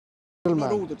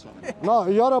Not all gentleman. the time. No,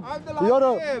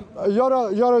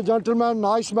 you're a gentleman,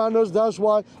 nice manners. That's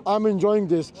why I'm enjoying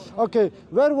this. Okay,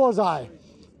 where was I?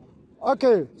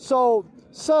 Okay, so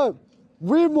sir,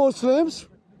 we Muslims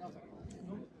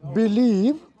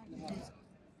believe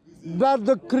that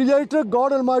the Creator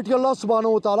God Almighty Allah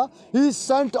Subhanahu wa Taala, He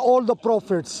sent all the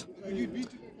prophets.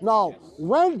 Now,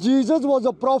 when Jesus was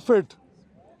a prophet,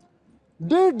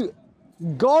 did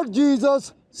God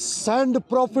Jesus send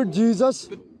Prophet Jesus?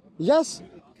 Yes.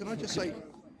 Can I just say,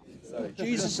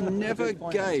 Jesus never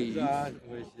gave us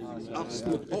the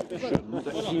option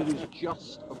that he was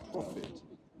just a prophet.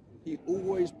 He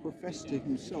always professed to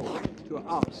himself, to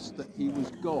us, that he was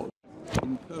God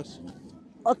in person.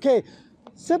 Okay,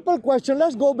 simple question.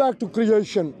 Let's go back to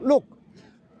creation. Look,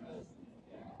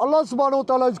 Allah subhanahu wa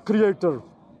ta'ala is creator.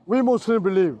 We Muslims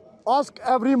believe. Ask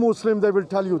every Muslim, they will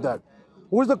tell you that.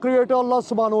 Who is the creator? Allah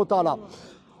subhanahu wa ta'ala.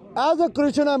 As a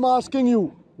Christian, I'm asking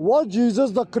you, was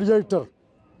Jesus the creator?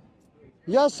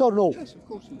 Yes or no? Yes, of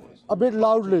course he was. A bit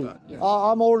loudly. Yeah.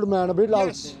 I'm old man, a bit loud.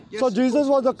 Yes, So of Jesus course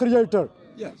was the creator.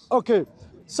 Yes. Okay.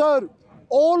 Sir,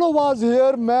 all of us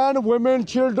here, men, women,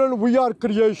 children, we are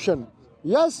creation.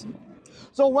 Yes?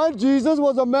 So when Jesus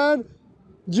was a man,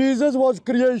 Jesus was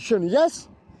creation. Yes?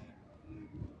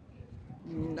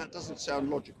 That doesn't sound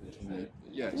logical to me.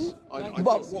 Yes.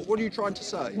 But- what are you trying to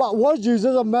say? But was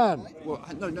Jesus a man? Well,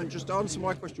 no, just answer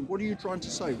my question. What are you trying to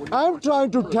say? What are you I'm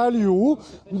trying to tell you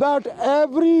that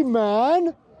every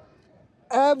man,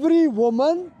 every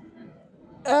woman,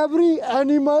 every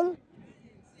animal,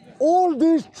 all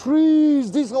these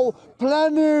trees, these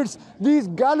planets, these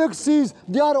galaxies,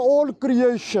 they are all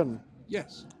creation.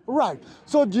 Yes. Right.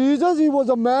 So Jesus, he was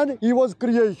a man, he was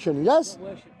creation. Yes?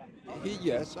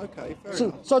 Yes, okay, fair So,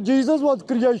 enough. so Jesus was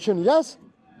creation. Yes?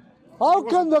 How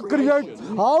can the creation.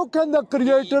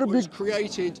 creator He be was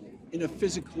created in a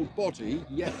physical body,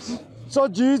 yes. so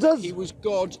Jesus He was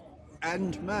God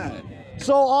and man.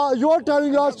 so you're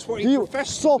telling us That's what he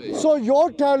professed so to be. so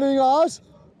you're telling us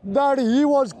that he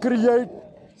was created.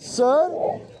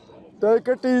 Sir, take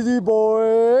it easy,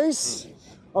 boys.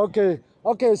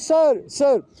 Okay, sir.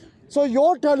 So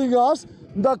you're telling us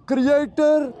the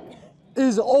creator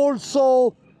is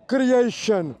also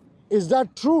creation. Is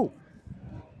that true?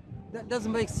 That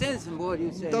doesn't make sense in what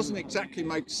you say. It doesn't exactly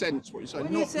make sense what you're saying.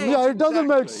 What are you saying? Yeah, it doesn't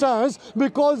make exactly. sense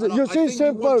because And you I see think you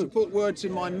want to simple. put words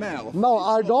in my mouth. No, It's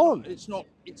I not- don't.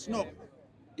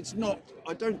 It's not.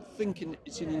 I don't think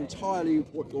it's in entirely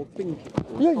what you're thinking.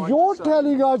 or Yeah, trying you're to say.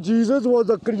 telling us Jesus was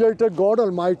the creator, God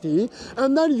Almighty,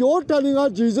 and then you're telling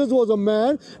us Jesus was a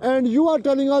man, and you are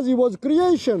telling us he was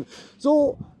creation.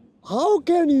 So, how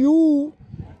can you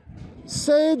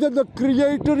say that the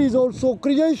creator is also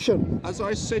creation? As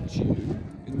I said to you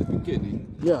in the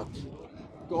beginning, Yeah.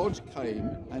 God came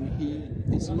and he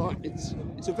is like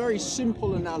it's a very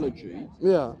simple analogy.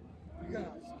 Yeah.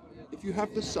 If you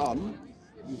have the sun,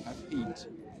 you have heat,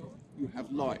 you have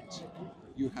light,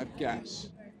 you have gas.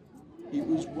 He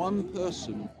was one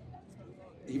person,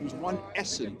 he was one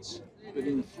essence, but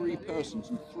in three persons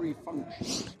and three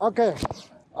functions. Okay.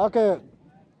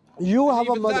 You have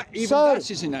a Even mother. that, even Sir,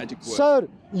 that is inadequate. sir,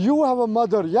 you have a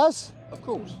mother, yes? Of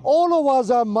course. All of us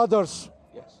have mothers.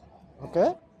 Yes.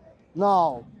 Okay?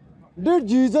 Now, did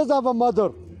Jesus have a mother?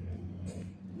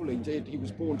 Well, indeed, he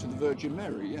was born to the Virgin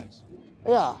Mary, yes.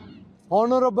 Yeah.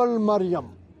 Honorable Maryam.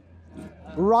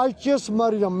 Righteous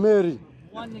Maryam, Mary.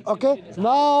 Okay?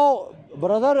 Now,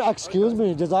 brother, excuse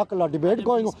me, Jazakallah, debate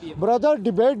going on. Brother,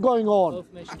 debate going on.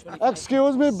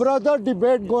 Excuse me, brother,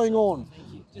 debate going on.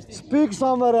 Speak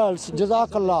somewhere else,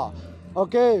 Jazakallah.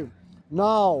 Okay?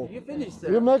 Now, You finished,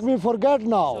 sir. you make me forget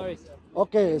now. Sorry, sir.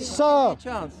 Okay, sir.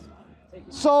 Chance.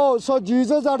 So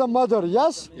Jesus had a mother,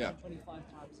 yes? Yeah.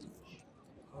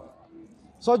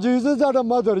 So Jesus had a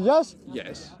mother, yes?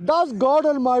 Yes. Does God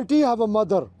Almighty have a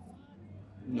mother?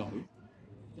 No.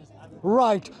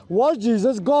 Right. Was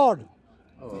Jesus God?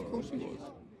 Of course he was.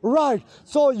 Right.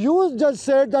 So you just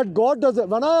said that God doesn't.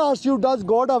 When I asked you, does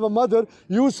God have a mother?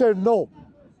 You said no.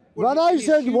 Well, When in I his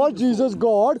said, human was Jesus form-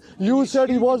 God? You In his said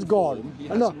he human was God. form, He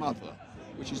has No. a mother,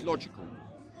 which is logical,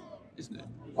 isn't it?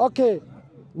 Okay.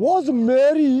 Was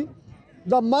Mary,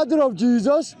 the mother of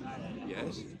Jesus,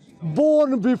 Yes.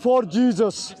 born before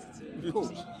Jesus? Of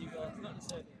course.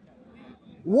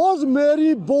 Was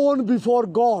Mary born before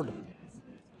God?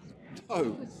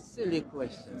 No. Silly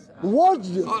question, sir. Was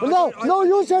no,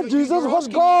 you said Jesus you're was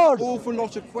asking God. An awful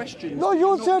lot of questions. No, but you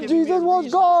you're not said giving me a Jesus was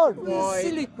reason God. Why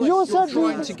Silly You question. said you're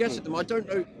trying Jesus. to get at them? I don't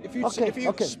know if you Okay, if you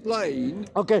okay. explain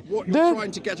Okay, what you're did-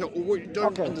 trying to get at or what you don't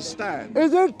Okay. understand.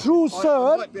 Is it true, I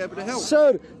sir? might be able to help.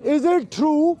 Sir, is it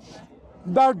true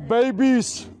that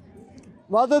babies,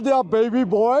 whether they are baby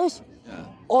boys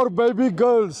or baby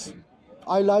girls.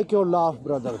 I like your laugh,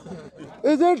 brother.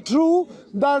 Is it true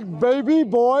that baby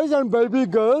boys and baby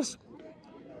girls,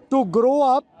 to grow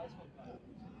up,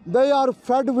 they are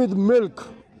fed with milk?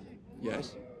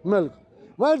 Yes. Milk.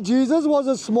 When Jesus was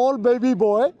a small baby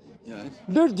boy, Yes.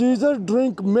 did Jesus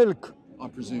drink milk? I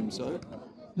presume so.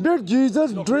 Did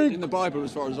Jesus In the drink? Bible,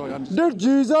 as far as I understand. Did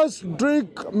Jesus drink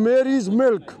Mary's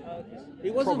milk? He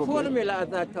wasn't Probably. formula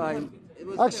at that time. It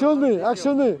was Excuse me,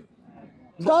 excuse me.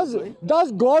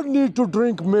 Does God need to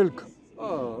drink milk?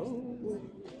 Oh.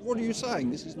 What are you saying?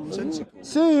 This is nonsensical.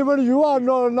 See, even you are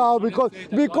no now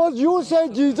because you say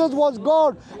Jesus was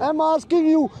God. I'm asking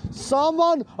you,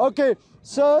 someone, okay,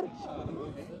 sir,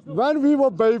 when we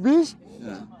were babies,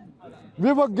 Yeah.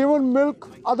 we were given milk,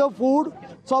 other food,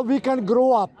 so we can grow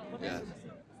up. Yeah.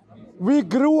 We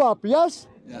grew up, yes?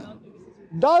 Yeah.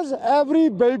 Does every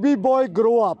baby boy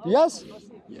grow up? Yes?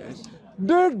 Yes.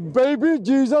 Did baby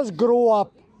Jesus grow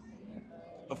up?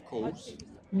 Of course.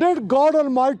 Did God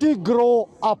Almighty grow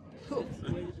up?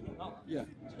 Yeah.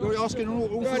 You're asking an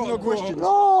awful lot of questions.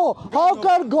 No, how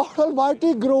can God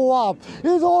Almighty grow up?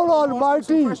 He's all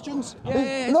Almighty. Questions?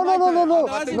 No, no, no, no, no,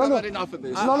 I think no, I've no, had enough of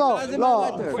this. no,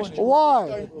 no.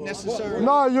 Why? Necessarily.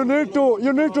 No,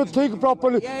 you need to think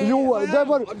properly.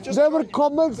 They were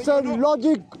comments and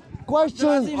logic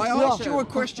questions. I Yeah. asked you a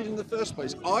question in the first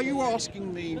place. Are you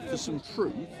asking me for some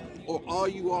truth, or are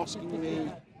you asking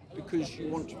me because you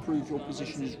want to prove your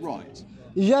position is right?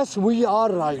 Yes, we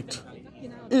are right.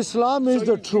 Islam is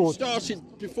the You truth. started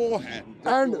beforehand.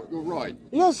 And- You're right.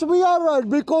 Yes, we are right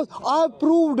because I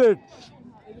proved it.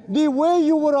 The way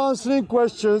you were answering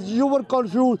questions, you were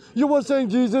confused. You were saying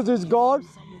Jesus is God,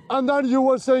 and then you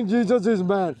were saying Jesus is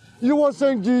man. You were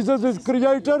saying Jesus is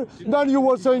creator, then you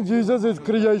were saying Jesus is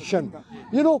creation.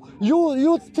 You know,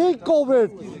 you think of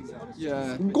it.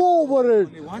 Yeah. Go over it.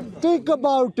 Think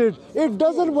about it. It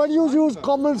doesn't, when you use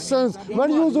common sense, when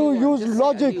you use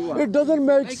logic, it doesn't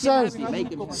make sense.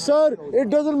 Sir, it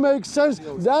doesn't make sense.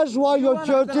 That's why your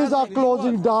churches are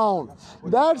closing down.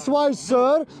 That's why,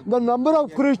 sir, the number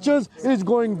of Christians is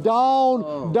going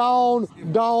down, down,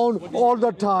 down all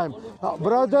the time.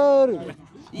 Brother,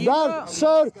 that,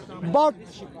 sir, but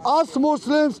us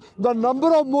Muslims, the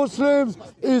number of Muslims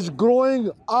is growing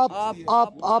up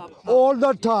all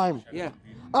the time. Yeah.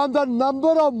 And the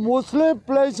number of Muslim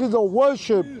places of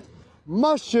worship,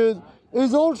 masjid,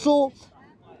 is also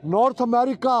North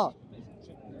America.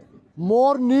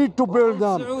 More need to build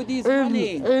them. Saudi's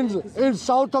money. In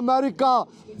South America,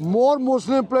 more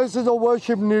Muslim places of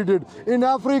worship needed. In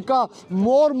Africa,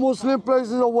 more Muslim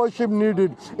places of worship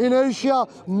needed. In Asia,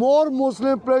 more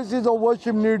Muslim places of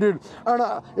worship needed.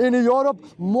 And in Europe,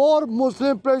 more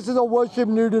Muslim places of worship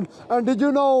needed. And did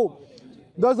you know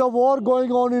there's a war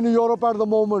going on in Europe at the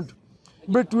moment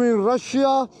between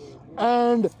Russia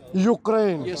and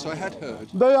Ukraine? Yes, I had heard.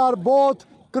 They are both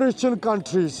Christian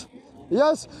countries.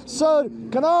 Yes, sir,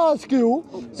 can I ask you,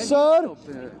 sir,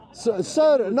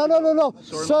 no,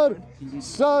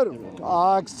 sir,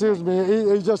 excuse me,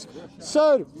 he just,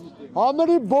 sir, how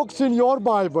many books in your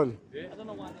Bible?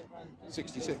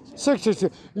 66.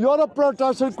 66. You're a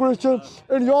Protestant Christian,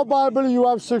 in your Bible you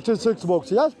have 66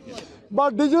 books, yes?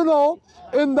 But did you know,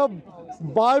 in the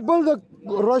Bible the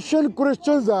Russian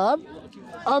Christians have,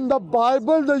 and the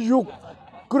Bible the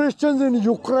Christians in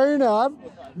Ukraine have,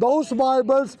 those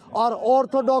Bibles are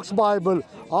Orthodox Bible.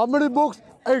 How many books?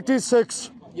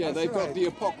 86. Yeah, they've got the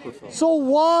Apocrypha. So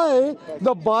why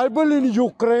the Bible in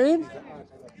Ukraine,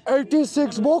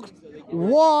 86 books?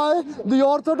 Why the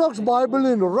Orthodox Bible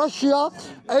in Russia,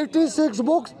 86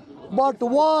 books? But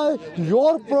why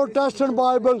your Protestant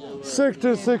Bible,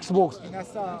 66 books?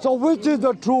 So which is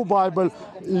the true Bible?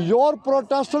 Your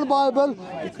Protestant Bible?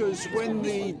 Because when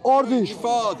the Or the- Church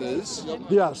Fathers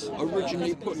Yes.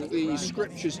 originally put the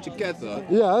scriptures together,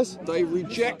 Yes. they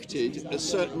rejected a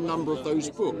certain number of those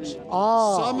books.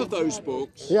 Ah. Some of those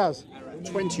books, Yes.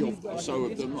 20 or so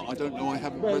of them, I don't know, I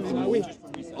haven't read them all,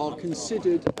 are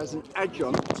considered as an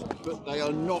adjunct, but they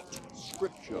are not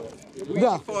scripture. We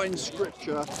Yeah. define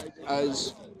scripture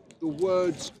as the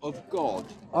words of God.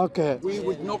 Okay. We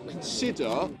would not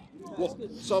consider what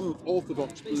some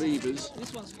Orthodox believers,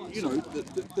 you know,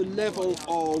 the level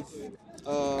of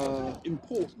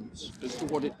importance as to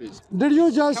what it is. Did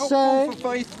you just Helpful say,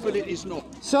 for faith, but it is not.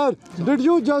 sir, did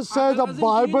you just say the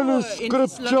Bible is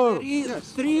scripture?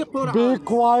 Be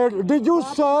quiet. Did you,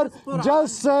 sir,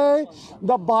 just say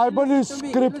the Bible is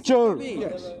scripture?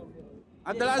 Yes.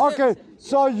 Okay,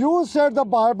 so you said the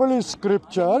Bible is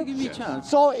scripture. Give me a chance.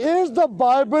 So is the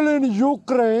Bible in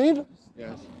Ukraine?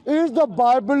 Yes. Is the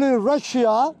Bible in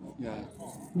Russia? Yeah.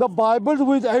 the Bibles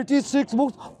with 86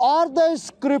 books, are they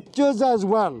scriptures as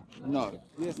well? No,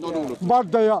 not all of them.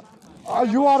 But they are.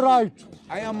 You are right.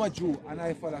 I am a Jew and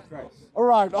I follow Christ. All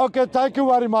right. Okay. Thank you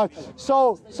very much.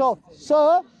 So,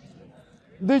 sir,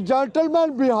 the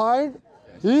gentleman behind,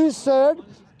 he said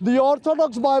the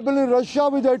Orthodox Bible in Russia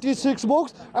with 86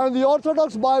 books and the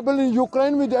Orthodox Bible in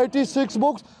Ukraine with 86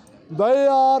 books, they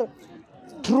are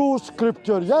true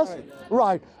scripture. Yes.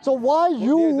 Right. So why There's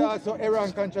you? also error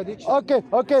and contradiction. Okay,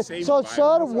 okay. So,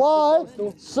 sir, why?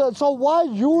 So why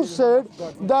you said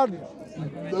that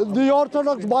the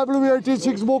Orthodox Bible with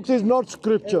 86 books is not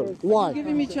scripture? Why?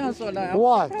 Giving me chance or not?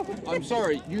 Why? I'm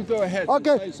sorry, you go ahead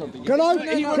Okay. and say something. Can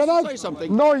I? He wants Can to I? say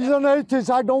something. No, he's an atheist.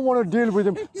 I don't want to deal with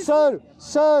him, sir.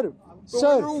 But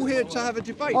we're all here to have a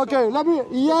debate. Okay, let me.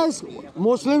 Yes,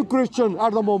 Muslim Christian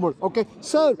at the moment. Okay,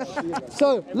 sir.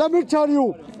 Let me tell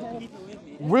you,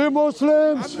 we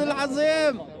Muslims, Abdul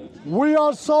Azim. we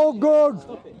are so good.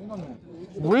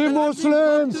 We To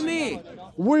Muslims. me.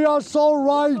 We are so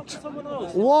right.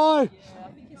 Why?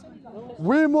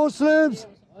 We Muslims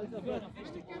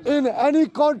in any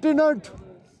continent,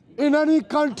 in any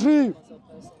country,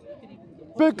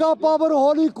 pick up our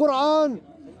Holy Quran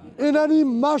in any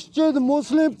masjid,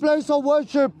 Muslim place of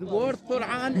worship. Word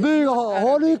Quran. The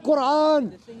Holy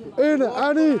Quran in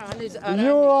any.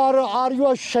 Are you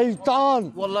a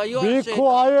shaitan? Wallah, you are Be shaitan.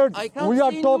 quiet. I can't We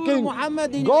are see Nur talking.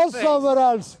 Muhammad in Go your face. somewhere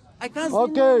else. I can't see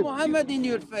Okay. Nur Muhammad in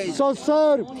your face. So,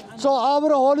 sir, our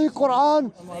Holy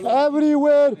Quran,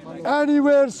 everywhere,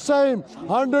 anywhere, same.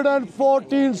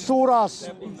 114 surahs.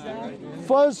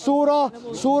 First surah,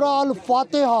 Surah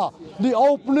Al-Fatiha, the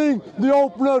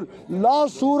opener.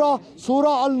 Last surah,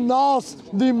 Surah Al-Nas,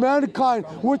 the mankind,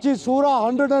 which is Surah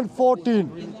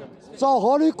 114. So,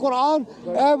 Holy Quran,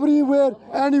 everywhere,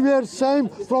 anywhere, same,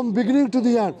 from beginning to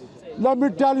the end. Let me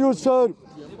tell you, sir,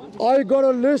 I got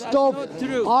a list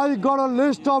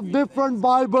of different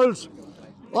Bibles.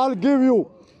 I'll give you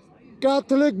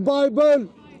Catholic Bible,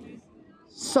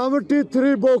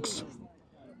 73 books.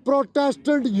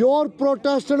 Protestant, your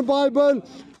Protestant Bible,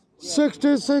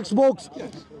 66 books.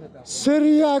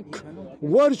 Syriac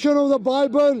version of the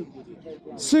Bible,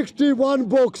 61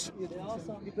 books.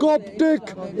 Coptic,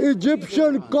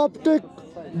 Egyptian Coptic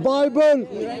Bible,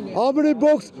 how many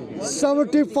books?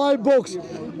 75 books.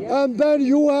 And then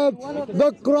you have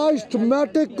the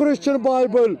Christmatic Christian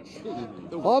Bible.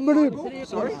 How many?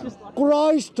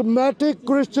 Christmatic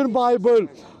Christian Bible.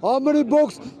 How many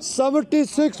books?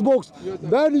 76 books.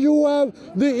 Then you have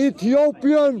the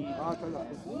Ethiopian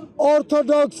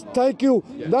Orthodox, thank you.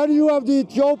 Then you have the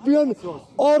Ethiopian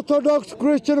Orthodox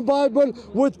Christian Bible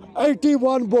with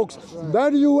 81 books.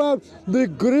 Then you have the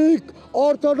Greek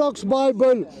Orthodox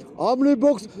Bible. How many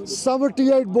books?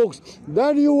 78 books.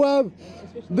 Then you have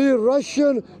the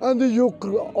Russian and the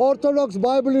Orthodox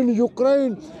Bible in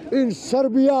Ukraine, in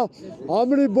Serbia. How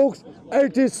many books?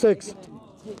 86.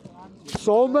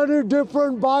 So many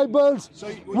different Bibles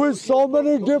with so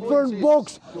many different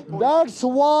books. That's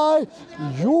why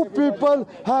you people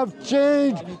have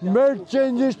made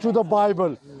changes to the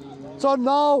Bible. So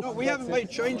now, No, we haven't made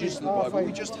changes to the Bible.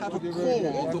 We just have a core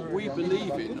that we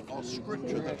believe in, our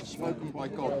scripture that is spoken by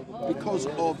God, because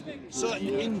of certain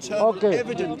internal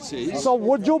evidences. So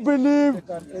would you believe,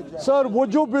 sir,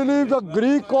 would you believe the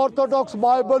Greek Orthodox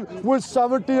Bible with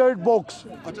 78 books?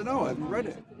 I don't know. I haven't read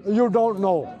it. You don't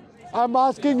know. I'm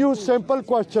asking you a simple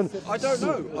question. I don't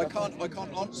know. I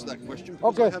can't answer that question. because I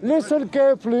Okay, haven't read listen it.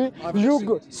 carefully.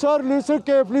 Sir, listen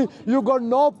carefully. You got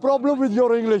no problem with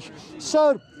your English.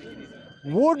 Sir,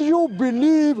 would you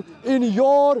believe in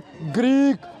your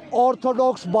Greek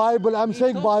Orthodox Bible? I'm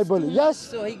saying Bible. Yes?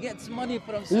 So he gets money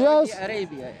from Saudi Yes.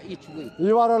 Arabia each week.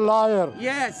 You are a liar.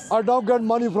 Yes. I don't get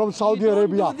money from Saudi You don't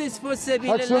Arabia. do this for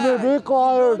Sabilillah. Excuse me, be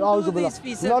quiet. Don't do Auzubillah.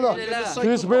 this fi No, no. Sabilillah.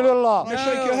 Bismillah. Can I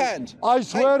shake your hand? I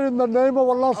swear in the name of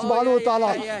Allah subhanahu wa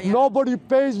ta'ala, yeah. nobody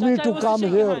pays me to come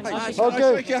here. Can I shake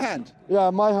Okay? your hand? Yeah,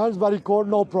 my hand's very cold,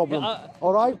 no problem.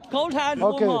 All right? Cold hand,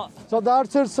 Okay, warm up. so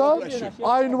that's it, sir.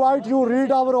 I invite you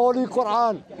read our Holy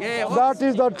Quran. Yeah, That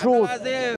is the truth. Azim.